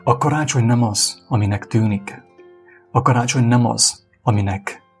A karácsony nem az, aminek tűnik. A karácsony nem az,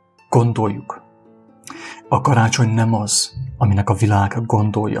 aminek gondoljuk. A karácsony nem az, aminek a világ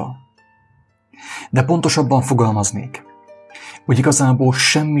gondolja. De pontosabban fogalmaznék, hogy igazából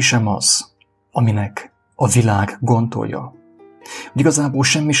semmi sem az, aminek a világ gondolja. Hogy igazából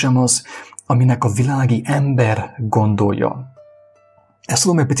semmi sem az, aminek a világi ember gondolja. Ezt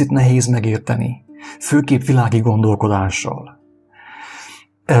tudom, egy picit nehéz megérteni, főképp világi gondolkodással.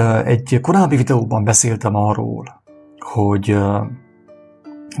 Egy korábbi videóban beszéltem arról, hogy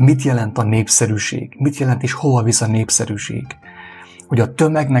mit jelent a népszerűség, mit jelent és hova visz a népszerűség. Hogy a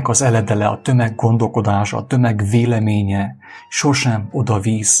tömegnek az eledele, a tömeg gondolkodása, a tömeg véleménye sosem oda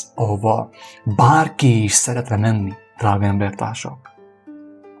visz, ahova bárki is szeretne menni, drága embertársak.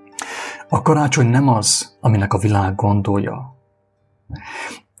 A karácsony nem az, aminek a világ gondolja.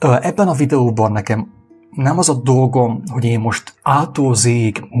 Ebben a videóban nekem nem az a dolgom, hogy én most ától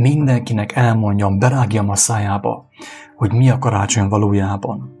Z-ig mindenkinek elmondjam, berágjam a szájába, hogy mi a karácsony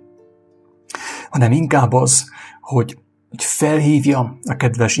valójában. Hanem inkább az, hogy felhívja a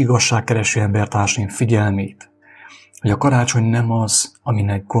kedves igazságkereső embertársaim figyelmét, hogy a karácsony nem az,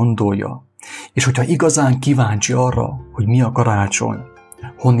 aminek gondolja. És hogyha igazán kíváncsi arra, hogy mi a karácsony,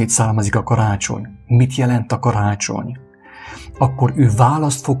 honnét származik a karácsony, mit jelent a karácsony, akkor ő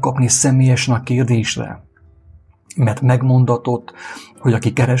választ fog kapni személyesen a kérdésre. Mert megmondatott, hogy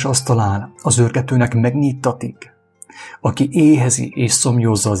aki keres, azt talál, az őrketőnek megnyittatik. Aki éhezi és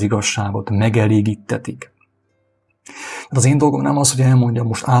szomjózza az igazságot, megelégítetik. Az én dolgom nem az, hogy elmondjam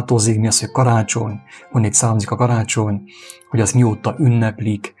most ától Z-ig mi az, hogy karácsony, honnét származik a karácsony, hogy az mióta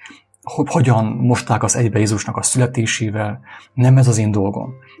ünneplik, hogy hogyan mosták az egybe Jézusnak a születésével. Nem ez az én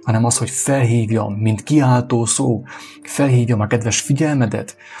dolgom, hanem az, hogy felhívjam, mint kiáltó szó, felhívjam a kedves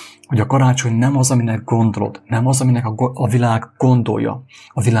figyelmedet, hogy a karácsony nem az, aminek gondolod, nem az, aminek a világ gondolja,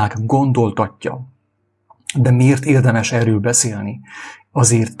 a világ gondoltatja. De miért érdemes erről beszélni?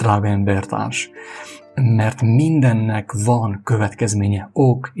 Azért, drága embertárs, mert mindennek van következménye,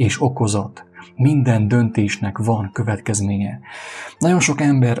 ok és okozat. Minden döntésnek van következménye. Nagyon sok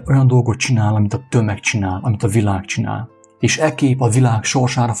ember olyan dolgot csinál, amit a tömeg csinál, amit a világ csinál. És ekképp a világ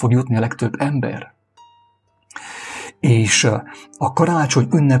sorsára fog jutni a legtöbb ember. És a karácsony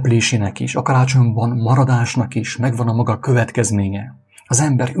ünneplésének is, a karácsonyban maradásnak is megvan a maga következménye. Az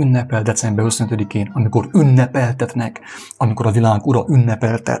ember ünnepel december 25-én, amikor ünnepeltetnek, amikor a világ ura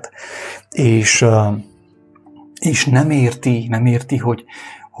ünnepeltet, és nem érti,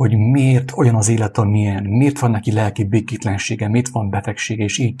 hogy miért olyan az élet, amilyen, miért van neki lelki békétlensége, miért van betegsége,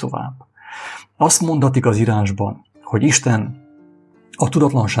 és így tovább. Azt mondatik az írásban, hogy Isten a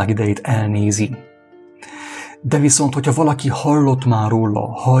tudatlanság idejét elnézi. De viszont, hogyha valaki hallott már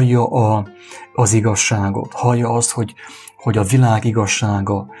róla, hallja az igazságot, hallja azt, hogy a világ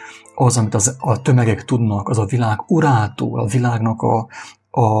igazsága, az, amit a tömegek tudnak, az a világ urától, a világnak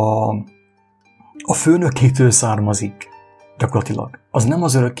a főnökétől származik, gyakorlatilag. Az nem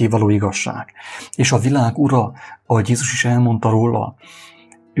az örökkévaló igazság. És a világ ura, ahogy Jézus is elmondta róla,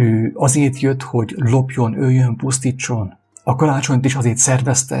 ő azért jött, hogy lopjon, öljön, pusztítson. A karácsonyt is azért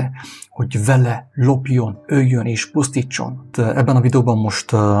szervezte, hogy vele lopjon, öljön és pusztítson. Ebben a videóban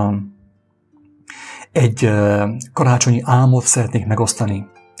most egy karácsonyi álmot szeretnék megosztani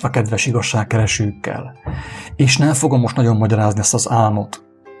a kedves igazságkeresőkkel. És nem fogom most nagyon magyarázni ezt az álmot,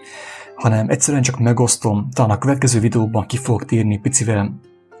 hanem egyszerűen csak megosztom, talán a következő videóban ki fogok térni picivel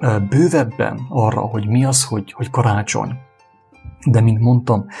bővebben arra, hogy mi az, hogy karácsony. De mint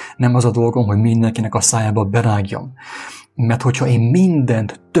mondtam, nem az a dolgom, hogy mindenkinek a szájába berágjam. Mert hogyha én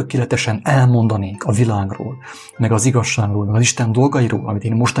mindent tökéletesen elmondanék a világról, meg az igazságról, meg az Isten dolgairól, amit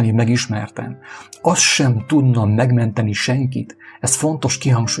én mostanig megismertem, az sem tudna megmenteni senkit. Ezt fontos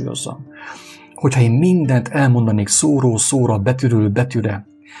kihangsúlyozzam. Hogyha én mindent elmondanék szóról szóra, betűről betűre,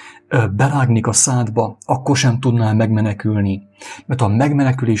 berágnék a szádba, akkor sem tudnál megmenekülni. Mert a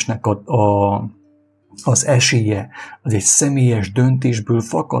megmenekülésnek az esélye az egy személyes döntésből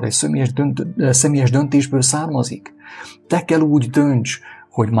fakad, egy személyes döntésből származik. Te kell úgy dönts,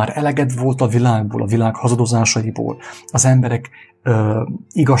 hogy már eleged volt a világból, a világ hazudozásaiból, az emberek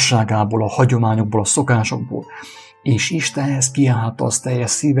igazságából, a hagyományokból, a szokásokból, és Istenhez kiállhatsz teljes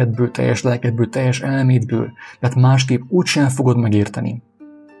szívedből, teljes lelkedből, teljes elmédből, mert másképp úgysem fogod megérteni.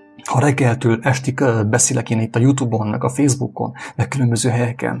 Ha reggeltől estig beszélek én itt a YouTube-on, meg a Facebookon, meg különböző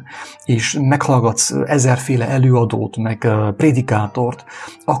helyeken, és meghallgatsz ezerféle előadót, meg prédikátort,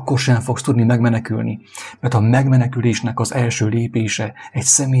 akkor sem fogsz tudni megmenekülni. Mert a megmenekülésnek az első lépése egy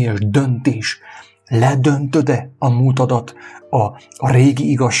személyes döntés. Ledöntöd-e a múltadat, a régi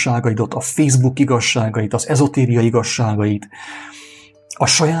igazságaidat, a Facebook igazságait, az ezotéria igazságait, a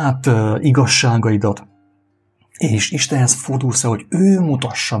saját igazságaidat, és Istenhez fordulsz, hogy ő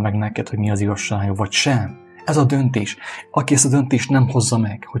mutassa meg neked, hogy mi az igazság, vagy sem. Ez a döntés. Aki ezt a döntést nem hozza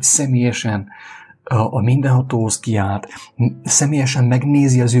meg, hogy személyesen a mindenhatóhoz kiállt, személyesen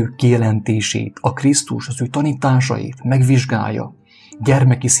megnézi az ő kijelentését, a Krisztus, az ő tanításait, megvizsgálja,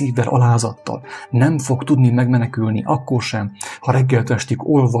 gyermeki szívvel, alázattal, nem fog tudni megmenekülni, akkor sem, ha reggeltől estig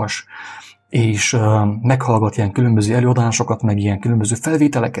olvas, és meghallgat ilyen különböző előadásokat, meg ilyen különböző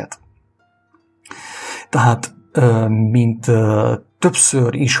felvételeket. Tehát, mint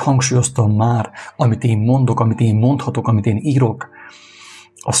többször is hangsúlyoztam már, amit én mondok, amit én mondhatok, amit én írok,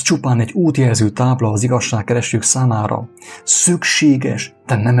 az csupán egy útjelző tábla az igazságkeresők számára. Szükséges,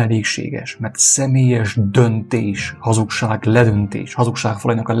 de nem elégséges, mert személyes döntés, hazugság ledöntés,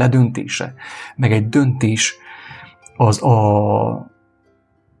 hazugságfalainak a ledöntése, meg egy döntés az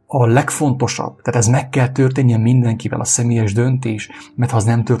a legfontosabb. Tehát ez meg kell történjen mindenkivel, a személyes döntés, mert ha az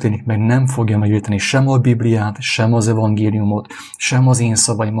nem történik meg, nem fogja megérteni sem a Bibliát, sem az evangéliumot, sem az én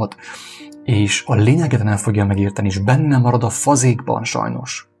szavaimat, és a lényeget nem fogja megérteni, és benne marad a fazékban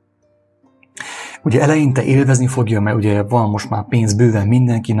sajnos. Ugye eleinte élvezni fogja, mert ugye van most már pénz bőven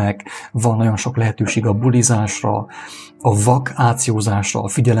mindenkinek, van nagyon sok lehetőség a bulizásra, a vakációzásra, a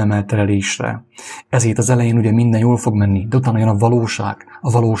figyelemelterelésre. Ezért az elején ugye minden jól fog menni, de utána jön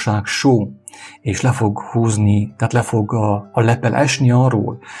a valóság show, és le fog húzni, tehát le fog a lepel esni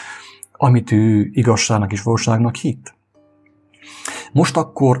arról, amit ő igazságnak és valóságnak hitt. Most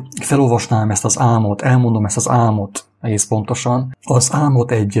akkor felolvasnám ezt az álmot, elmondom ezt az álmot egész pontosan. Az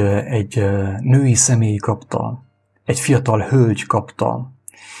álmot egy női személy kapta, egy fiatal hölgy kapta,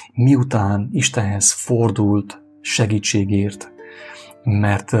 miután Istenhez fordult segítségért,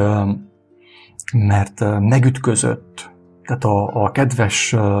 mert megütközött, tehát a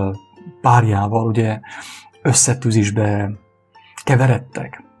kedves párjával ugye összetűzésbe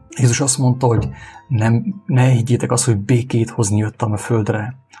keveredtek. Jézus azt mondta, hogy ne higgyétek azt, hogy békét hozni jöttem a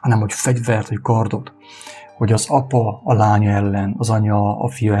földre, hanem hogy fegyvert, hogy kardot, hogy az apa a lánya ellen, az anya a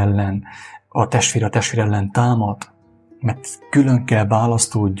fia ellen, a testvér ellen támad, mert külön kell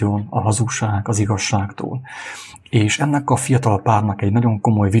választódjon a hazugság az igazságtól. És ennek a fiatal párnak egy nagyon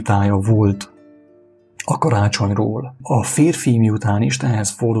komoly vitája volt a karácsonyról. A férfi miután Istenhez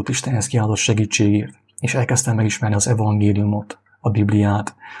fordult, Istenhez kiáltott segítségért, és elkezdte megismerni az evangéliumot, a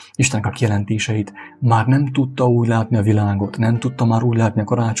Bibliát, Istennek a kijelentéseit, már nem tudta úgy látni a világot, nem tudta már úgy látni a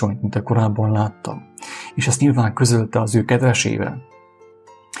karácsonyt, mint a korábban látta. És ezt nyilván közölte az ő kedvesével.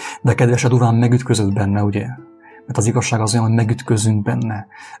 De a kedvese durván megütközött benne, ugye? Mert az igazság az olyan, hogy megütközünk benne.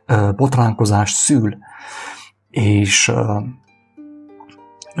 Botránkozás szül, és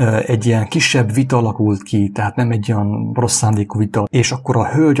egy ilyen kisebb vita alakult ki, tehát nem egy olyan rossz szándékú vita. És akkor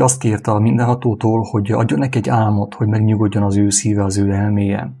a hölgy azt kérte a mindenhatótól, hogy adjon neki egy álmot, hogy megnyugodjon az ő szíve, az ő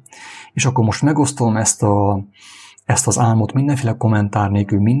elméje. És akkor most megosztom ezt az álmot mindenféle kommentár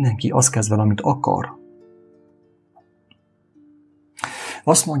nélkül, mindenki azt kezd vele, amit akar.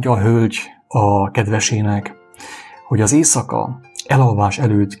 Azt mondja a hölgy a kedvesének, hogy az éjszaka elalvás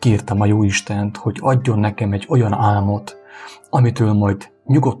előtt kértem a Jóistent, hogy adjon nekem egy olyan álmot, amitől majd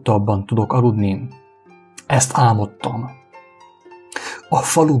nyugodtabban tudok aludni. Ezt álmodtam. A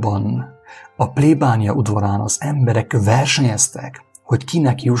faluban, a plébánia udvarán az emberek versenyeztek, hogy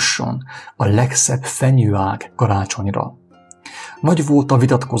kinek jusson a legszebb fenyőág karácsonyra. Nagy volt a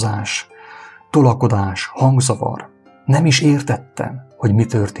vitatkozás, tolakodás, hangzavar. Nem is értettem, hogy mi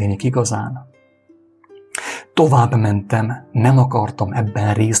történik igazán. Tovább mentem, nem akartam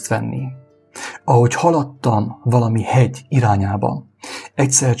ebben részt venni. Ahogy haladtam valami hegy irányába,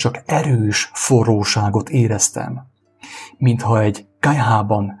 egyszer csak erős forróságot éreztem, mintha egy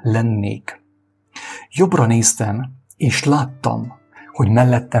kályhában lennék. Jobbra néztem, és láttam, hogy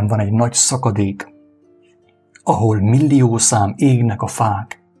mellettem van egy nagy szakadék, ahol milliószám égnek a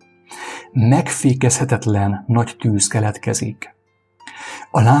fák. Megfékezhetetlen nagy tűz keletkezik.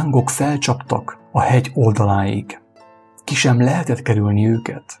 A lángok felcsaptak a hegy oldaláig. Ki sem lehetett kerülni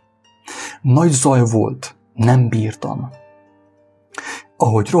őket. Nagy zaj volt, nem bírtam.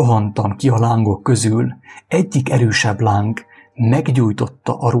 Ahogy rohantam ki a lángok közül, egyik erősebb láng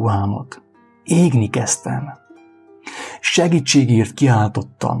meggyújtotta a ruhámat. Égni kezdtem. Segítségért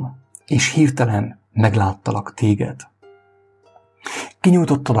kiáltottam, és hirtelen megláttalak téged.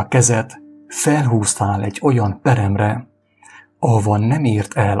 Kinyújtottad a kezed, felhúztál egy olyan peremre, ahova nem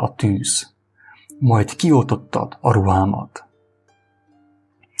ért el a tűz, majd kioltottad a ruhámat.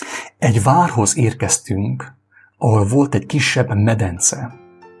 Egy várhoz érkeztünk, ahol volt egy kisebb medence,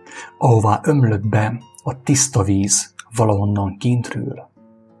 ahová ömlött be a tiszta víz valahonnan kintről.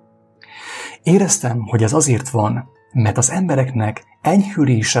 Éreztem, hogy ez azért van, mert az embereknek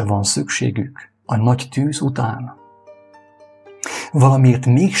enyhülésre van szükségük a nagy tűz után. Valamiért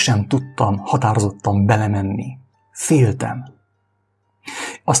mégsem tudtam határozottan belemenni. Féltem.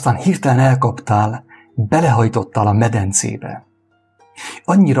 Aztán hirtelen elkaptál, belehajtottál a medencébe.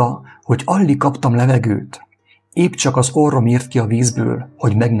 Annyira, hogy alig kaptam levegőt, épp csak az orrom ért ki a vízből,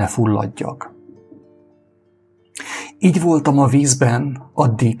 hogy meg ne fulladjak. Így voltam a vízben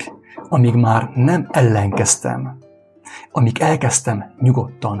addig, amíg már nem ellenkeztem, amíg elkezdtem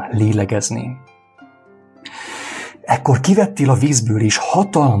nyugodtan lélegezni. Ekkor kivettél a vízből, és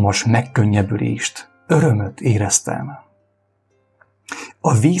hatalmas megkönnyebbülést, örömöt éreztem.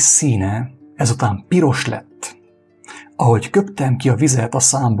 A víz színe ezután piros lett. Ahogy köptem ki a vizet a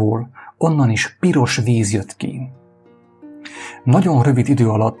számból, onnan is piros víz jött ki. Nagyon rövid idő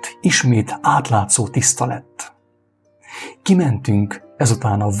alatt ismét átlátszó tiszta lett. Kimentünk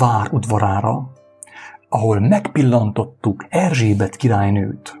ezután a vár udvarára, ahol megpillantottuk Erzsébet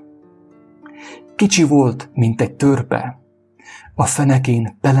királynőt. Kicsi volt, mint egy törpe, a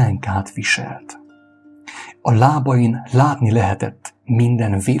fenekén pelenkát viselt. A lábain látni lehetett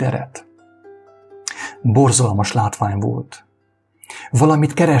minden véreret. Borzalmas látvány volt.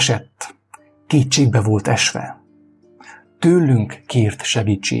 Valamit keresett, kétségbe volt esve. Tőlünk kért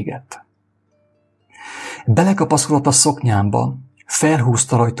segítséget. Belekapaszkodott a szoknyámba,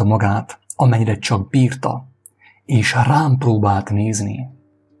 felhúzta rajta magát, amennyire csak bírta, és rám próbált nézni.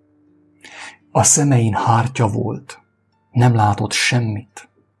 A szemein hártya volt, nem látott semmit.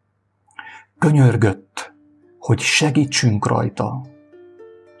 Könyörgött, hogy segítsünk rajta.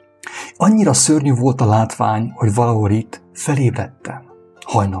 Annyira szörnyű volt a látvány, hogy valahol itt felébredtem,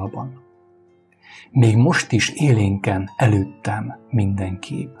 hajnalban. Még most is élénken előttem minden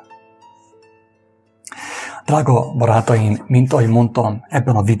kép. Drága barátaim, mint ahogy mondtam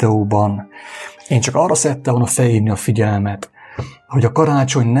ebben a videóban, én csak arra szerettem volna felhívni a figyelmet, hogy a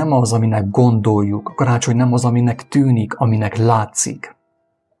karácsony nem az, aminek gondoljuk, a karácsony nem az, aminek tűnik, aminek látszik.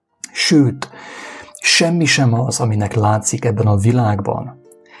 Sőt, semmi sem az, aminek látszik ebben a világban,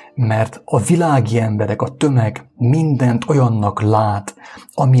 mert a világi emberek, a tömeg mindent olyannak lát,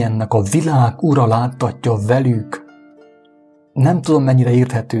 amilyennek a világ ura láttatja velük. Nem tudom, mennyire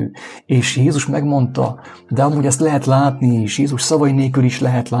érthető, és Jézus megmondta, de amúgy ezt lehet látni, és Jézus szavai nélkül is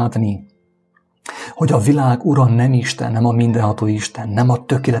lehet látni, hogy a világ ura nem Isten, nem a mindenható Isten, nem a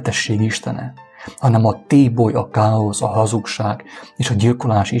tökéletesség istene, hanem a téboly, a káosz, a hazugság és a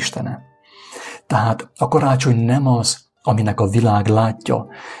gyilkolás istene. Tehát a karácsony nem az, aminek a világ látja,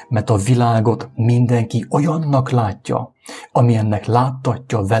 mert a világot mindenki olyannak látja, amilyennek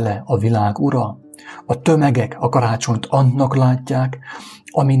láttatja vele a világ ura. A tömegek a karácsonyt annak látják,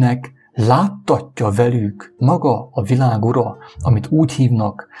 aminek láttatja velük maga a világ ura, amit úgy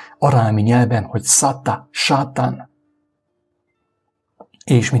hívnak arámi nyelven, hogy szata, sátán.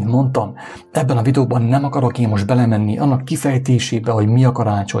 És mint mondtam, ebben a videóban nem akarok én most belemenni annak kifejtésébe, hogy mi a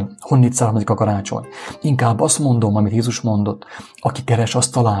karácsony, honnét származik a karácsony. Inkább azt mondom, amit Jézus mondott, aki keres,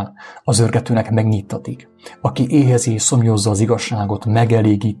 azt talál, az örgetőnek megnyittatik. Aki éhezi és szomjazza az igazságot,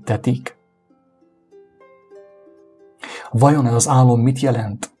 megelégítetik. Vajon ez az álom mit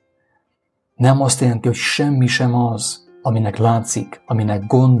jelent? Nem azt jelenti, hogy semmi sem az, aminek látszik, aminek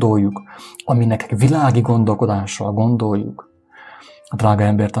gondoljuk, aminek világi gondolkodással gondoljuk. Drága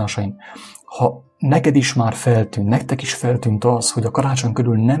embertársaim, ha neked is már feltűnt, nektek is feltűnt az, hogy a karácsony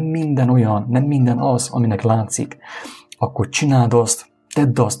körül nem minden olyan, nem minden az, aminek látszik, akkor csináld azt,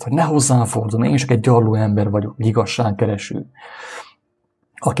 tedd azt, hogy ne hozzám fordulj, én csak egy gyarló ember vagyok, egy igazságkereső,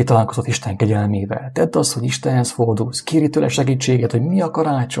 aki találkozott Isten kegyelmével. Tedd azt, hogy Istenhez fordulsz, kéri tőle segítséget, hogy mi a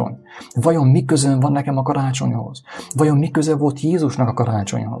karácsony, vajon mi közön van nekem a karácsonyhoz, vajon mi köze volt Jézusnak a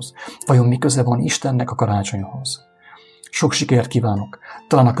karácsonyhoz, vajon mi köze van Istennek a karácsonyhoz. Sok sikert kívánok!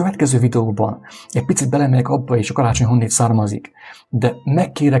 Talán a következő videóban egy picit belemegyek abba is, a karácsony honnét származik, de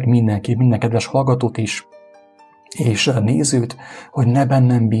megkérek mindenkit, minden kedves hallgatót is, és nézőt, hogy ne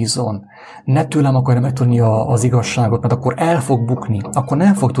bennem bízzon, ne tőlem akarja megtudni az igazságot, mert akkor el fog bukni, akkor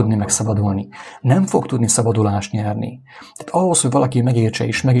nem fog tudni megszabadulni, nem fog tudni szabadulást nyerni. Tehát ahhoz, hogy valaki megértse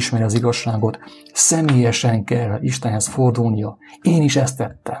és megismerje az igazságot, személyesen kell Istenhez fordulnia. Én is ezt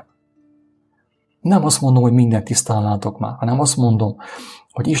tettem. Nem azt mondom, hogy mindent tisztán látok már, hanem azt mondom,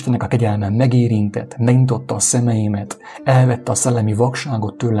 hogy Istennek a kegyelme megérintett, megnyitotta a szemeimet, elvette a szellemi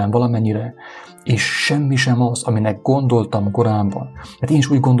vakságot tőlem valamennyire, és semmi sem az, aminek gondoltam korábban. Mert én is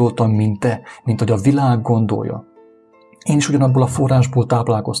úgy gondoltam, mint te, mint hogy a világ gondolja. Én is ugyanabból a forrásból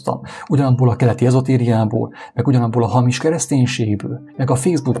táplálkoztam, ugyanabból a keleti ezotériából, meg ugyanabból a hamis kereszténységből, meg a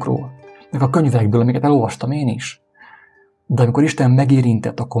Facebookról, meg a könyvekből, amiket elolvastam én is. De amikor Isten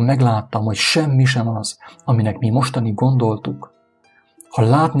megérintett, akkor megláttam, hogy semmi sem az, aminek mi mostani gondoltuk. Ha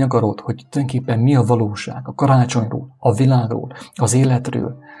látni akarod, hogy tulajdonképpen mi a valóság a karácsonyról, a világról, az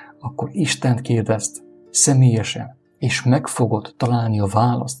életről, akkor Istent kérdezd személyesen, és meg fogod találni a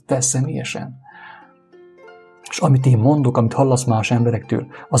választ te személyesen. És amit én mondok, amit hallasz más emberektől,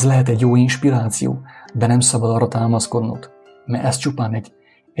 az lehet egy jó inspiráció, de nem szabad arra támaszkodnod, mert ez csupán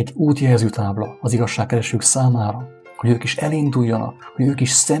egy útjelzőtábla az igazságkeresők számára, hogy ők is elinduljanak, hogy ők is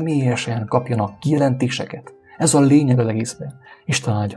személyesen kapjanak kijelentéseket. Ez a lényeg az egészben. Isten áldja.